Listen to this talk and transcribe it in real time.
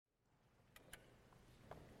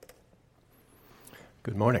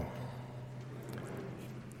Good morning.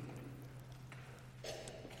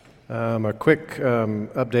 A quick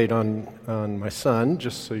update on my son,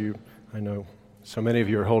 just so I know so many of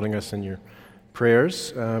you are holding us in your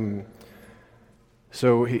prayers.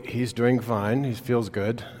 So he's doing fine. He feels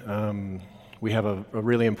good. We have a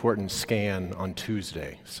really important scan on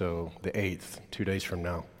Tuesday, so the 8th, 2 days from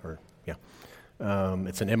now.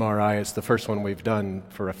 It's an MRI. It's the first one we've done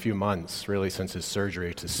for a few months, really, since his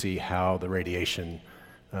surgery, to see how the radiation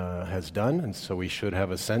has done, and so we should have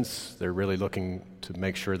a sense. They're really looking to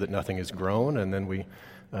make sure that nothing has grown, and then we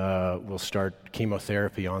will start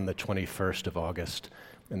chemotherapy on the 21st of August,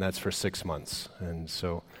 and that's for 6 months. And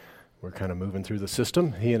so we're kind of moving through the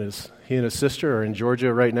system. He and his sister are in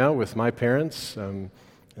Georgia right now with my parents, and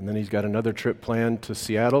then he's got another trip planned to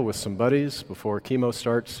Seattle with some buddies before chemo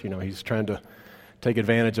starts. You know, he's trying to take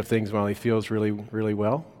advantage of things while he feels really, really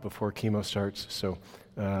well before chemo starts. So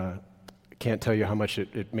can't tell you how much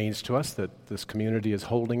it means to us that this community is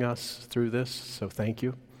holding us through this, so thank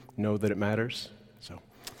you. Know that it matters.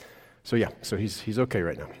 So he's okay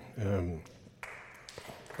right now.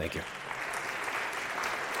 Thank you.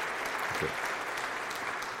 Okay.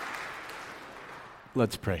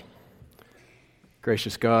 Let's pray.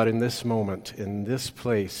 Gracious God, in this moment, in this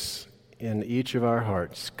place, in each of our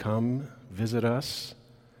hearts, come visit us,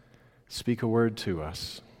 speak a word to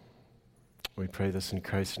us. We pray this in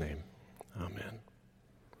Christ's name. Amen.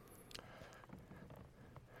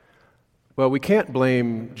 Well, we can't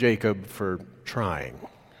blame Jacob for trying,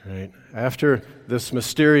 right? After this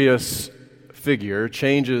mysterious figure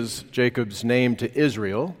changes Jacob's name to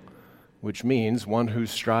Israel, which means one who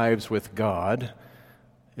strives with God,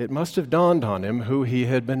 it must have dawned on him who he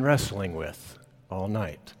had been wrestling with all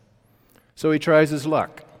night. So he tries his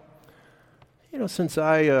luck. Since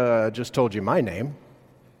I just told you my name,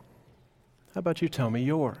 how about you tell me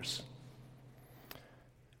yours?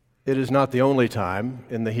 It is not the only time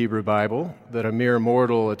in the Hebrew Bible that a mere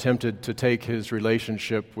mortal attempted to take his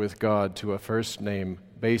relationship with God to a first-name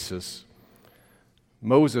basis.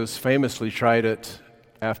 Moses famously tried it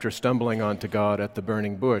after stumbling onto God at the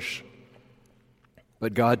burning bush.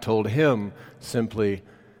 But God told him simply,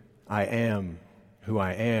 "I am who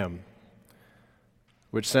I am,"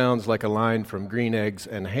 which sounds like a line from Green Eggs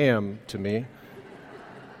and Ham to me,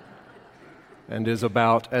 and is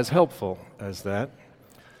about as helpful as that.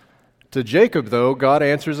 To Jacob, though, God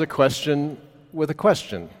answers a question with a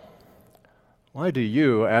question. "Why do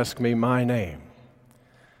you ask me my name?"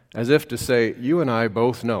 As if to say, you and I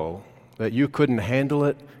both know that you couldn't handle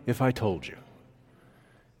it if I told you.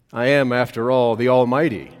 I am, after all, the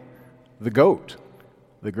Almighty, the GOAT,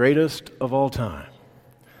 the greatest of all time.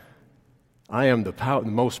 I am the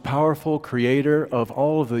most powerful creator of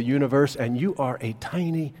all of the universe, and you are a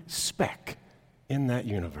tiny speck in that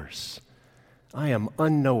universe. I am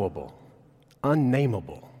unknowable,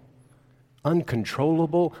 unnameable,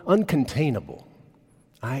 uncontrollable, uncontainable.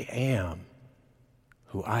 I am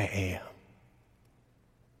who I am.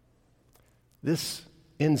 This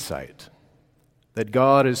insight that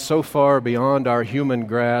God is so far beyond our human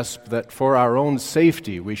grasp that for our own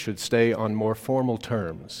safety we should stay on more formal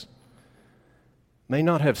terms may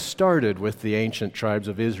not have started with the ancient tribes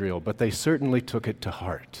of Israel, but they certainly took it to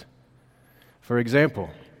heart. For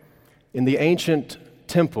example, in the ancient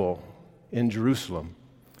temple in Jerusalem,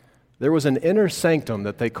 there was an inner sanctum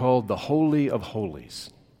that they called the Holy of Holies,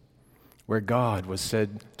 where God was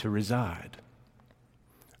said to reside.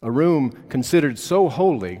 A room considered so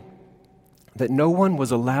holy that no one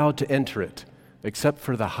was allowed to enter it except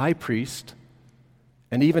for the high priest,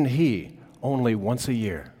 and even he only once a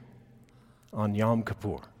year, on Yom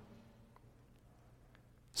Kippur.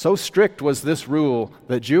 So strict was this rule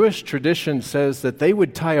that Jewish tradition says that they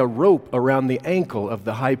would tie a rope around the ankle of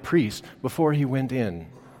the high priest before he went in.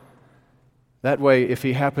 That way, if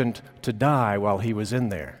he happened to die while he was in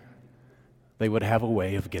there, they would have a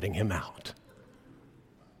way of getting him out.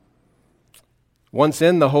 Once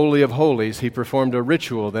in the Holy of Holies, he performed a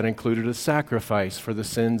ritual that included a sacrifice for the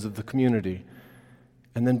sins of the community.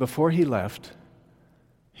 And then before he left,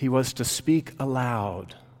 he was to speak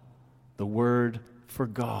aloud the word for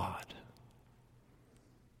God.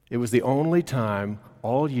 It was the only time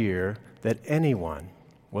all year that anyone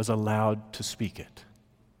was allowed to speak it.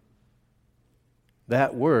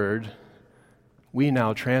 That word we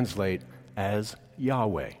now translate as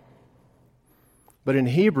Yahweh. But in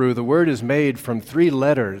Hebrew, the word is made from 3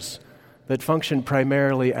 letters that function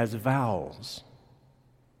primarily as vowels,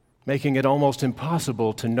 making it almost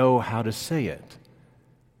impossible to know how to say it,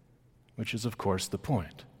 which is, of course, the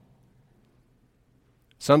point.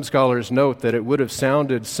 Some scholars note that it would have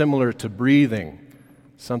sounded similar to breathing,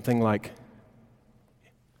 something like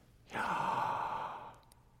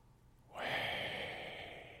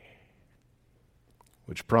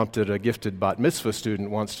Which prompted a gifted bat mitzvah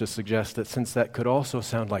student once to suggest that since that could also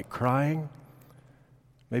sound like crying,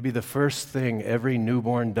 maybe the first thing every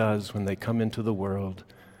newborn does when they come into the world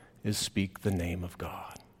is speak the name of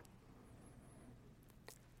God.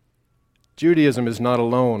 Judaism is not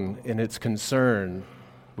alone in its concern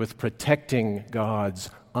with protecting God's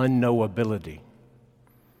unknowability.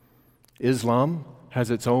 Islam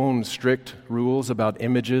has its own strict rules about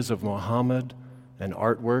images of Muhammad and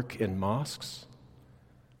artwork in mosques.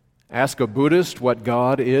 Ask a Buddhist what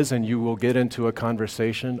God is, and you will get into a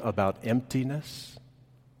conversation about emptiness.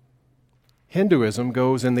 Hinduism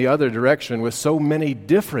goes in the other direction with so many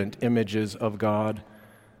different images of God.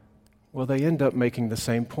 Well, they end up making the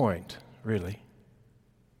same point, really.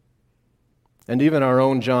 And even our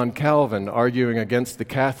own John Calvin, arguing against the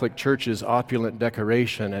Catholic Church's opulent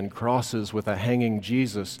decoration and crosses with a hanging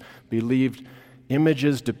Jesus, believed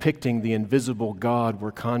images depicting the invisible God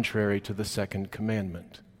were contrary to the second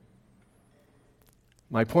commandment.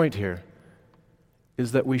 My point here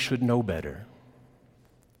is that we should know better.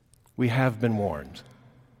 We have been warned.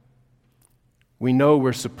 We know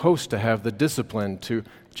we're supposed to have the discipline to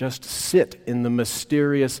just sit in the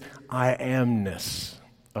mysterious I amness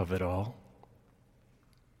of it all.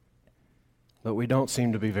 But we don't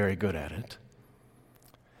seem to be very good at it.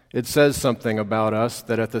 It says something about us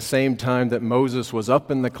that at the same time that Moses was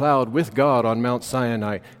up in the cloud with God on Mount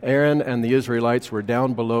Sinai, Aaron and the Israelites were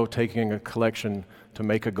down below taking a collection to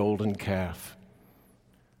make a golden calf.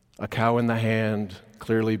 A cow in the hand,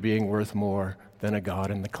 clearly being worth more than a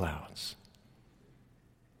God in the clouds.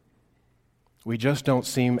 We just don't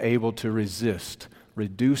seem able to resist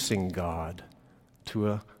reducing God to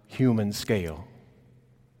a human scale.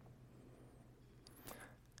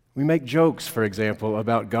 We make jokes, for example,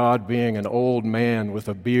 about God being an old man with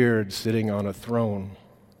a beard sitting on a throne.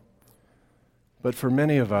 But for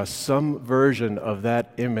many of us, some version of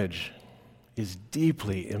that image is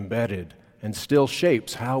deeply embedded and still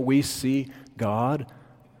shapes how we see God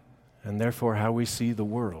and therefore how we see the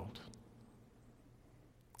world.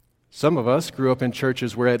 Some of us grew up in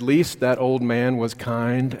churches where at least that old man was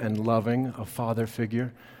kind and loving, a father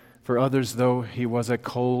figure. For others, though, he was a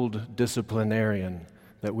cold disciplinarian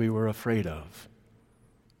that we were afraid of,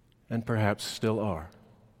 and perhaps still are,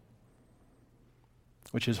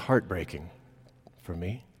 which is heartbreaking for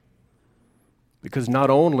me. Because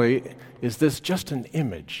not only is this just an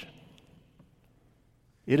image,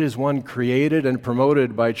 it is one created and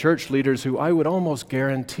promoted by church leaders who I would almost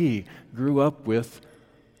guarantee grew up with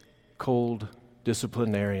cold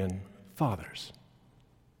disciplinarian fathers.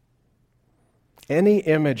 Any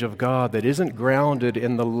image of God that isn't grounded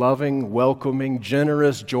in the loving, welcoming,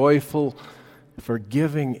 generous, joyful,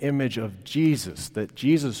 forgiving image of Jesus that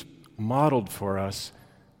Jesus modeled for us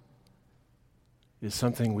is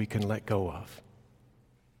something we can let go of.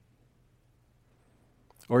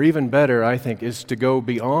 Or even better, I think, is to go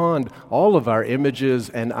beyond all of our images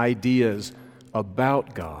and ideas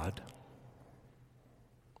about God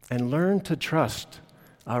and learn to trust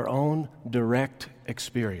our own direct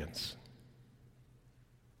experience.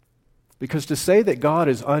 Because to say that God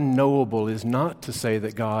is unknowable is not to say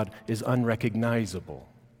that God is unrecognizable.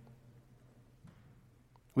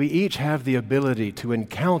 We each have the ability to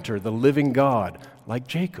encounter the living God, like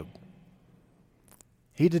Jacob.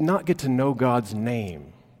 He did not get to know God's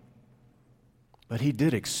name, but he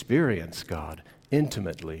did experience God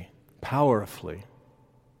intimately, powerfully,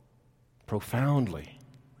 profoundly.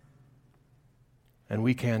 And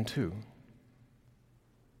we can too.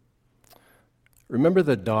 Remember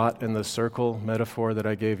the dot and the circle metaphor that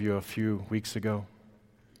I gave you a few weeks ago?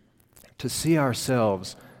 To see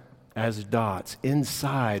ourselves as dots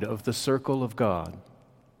inside of the circle of God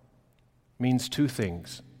means two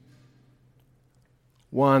things.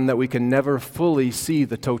 One, that we can never fully see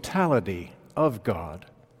the totality of God,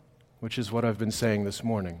 which is what I've been saying this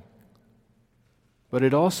morning. But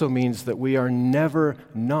it also means that we are never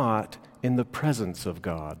not in the presence of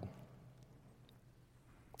God.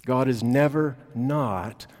 God is never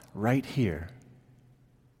not right here,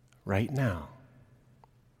 right now.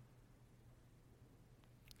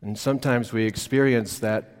 And sometimes we experience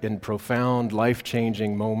that in profound,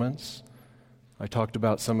 life-changing moments. I talked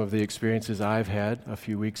about some of the experiences I've had a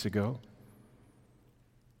few weeks ago.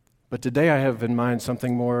 But today I have in mind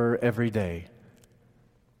something more everyday.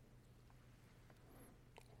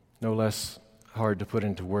 No less hard to put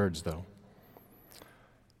into words, though.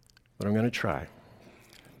 But I'm going to try.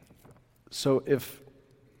 So if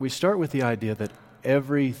we start with the idea that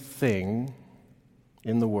everything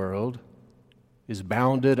in the world is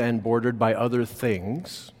bounded and bordered by other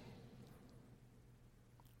things,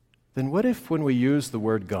 then what if when we use the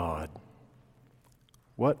word God,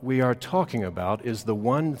 what we are talking about is the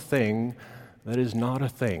one thing that is not a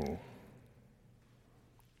thing?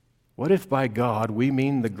 What if by God we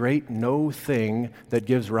mean the great no thing that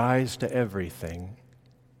gives rise to everything?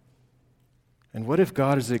 And what if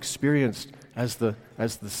God is experienced as the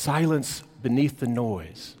silence beneath the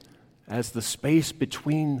noise, as the space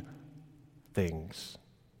between things?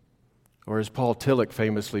 Or as Paul Tillich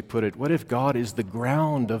famously put it, what if God is the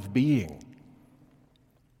ground of being?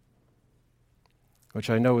 Which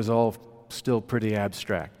I know is all still pretty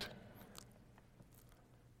abstract.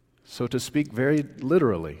 So to speak very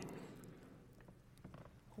literally,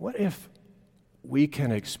 what if we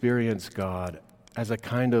can experience God as a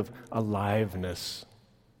kind of aliveness,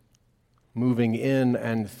 moving in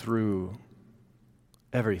and through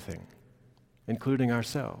everything, including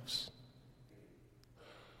ourselves?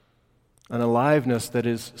 An aliveness that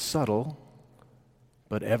is subtle,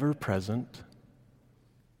 but ever present.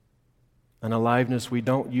 An aliveness we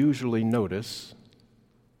don't usually notice,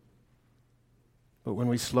 but when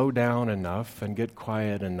we slow down enough and get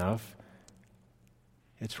quiet enough,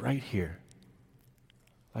 it's right here,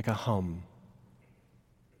 like a hum.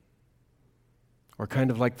 Or kind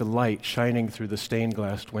of like the light shining through the stained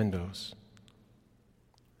glass windows.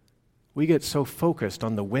 We get so focused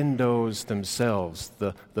on the windows themselves,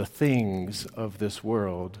 the things of this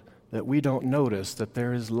world, that we don't notice that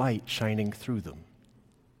there is light shining through them.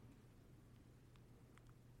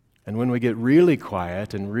 And when we get really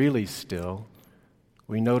quiet and really still,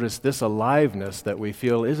 we notice this aliveness that we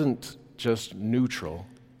feel isn't just neutral.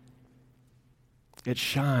 It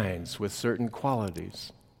shines with certain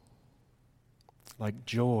qualities, like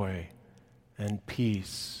joy and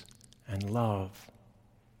peace and love.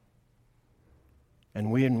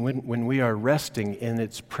 And when we are resting in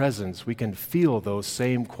its presence, we can feel those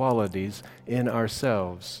same qualities in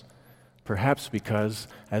ourselves. Perhaps because,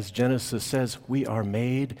 as Genesis says, we are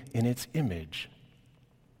made in its image.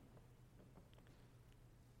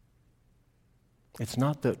 It's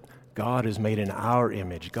not that God is made in our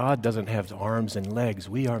image. God doesn't have arms and legs.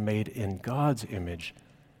 We are made in God's image.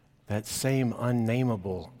 That same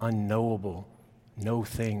unnameable, unknowable, no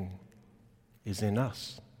thing is in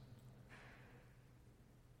us.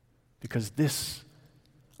 Because this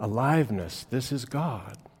aliveness, this is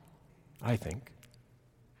God, I think.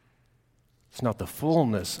 It's not the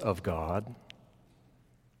fullness of God.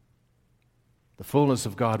 The fullness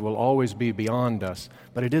of God will always be beyond us,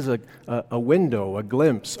 but it is a window, a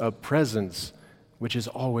glimpse, a presence which is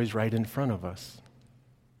always right in front of us.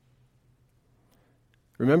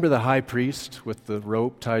 Remember the high priest with the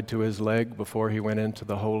rope tied to his leg before he went into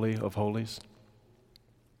the Holy of Holies?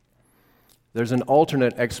 There's an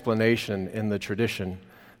alternate explanation in the tradition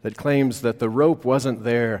that claims that the rope wasn't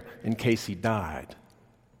there in case he died.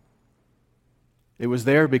 It was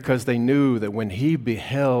there because they knew that when he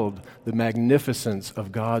beheld the magnificence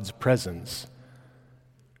of God's presence,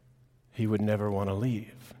 he would never want to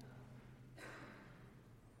leave.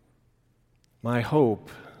 My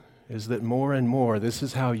hope is that more and more, this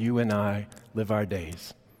is how you and I live our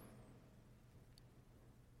days.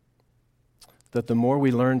 That the more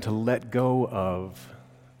we learn to let go of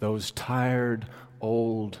those tired,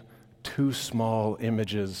 old, too small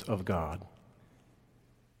images of God,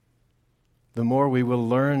 the more we will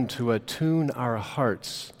learn to attune our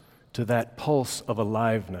hearts to that pulse of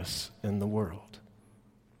aliveness in the world.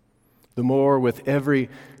 The more with every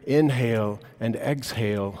inhale and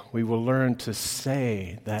exhale, we will learn to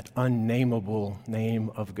say that unnameable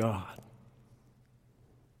name of God.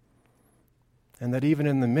 And that even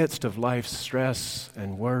in the midst of life's stress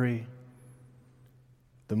and worry,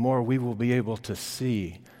 the more we will be able to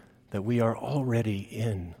see that we are already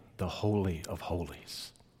in the Holy of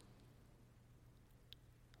Holies.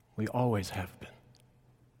 We always have been.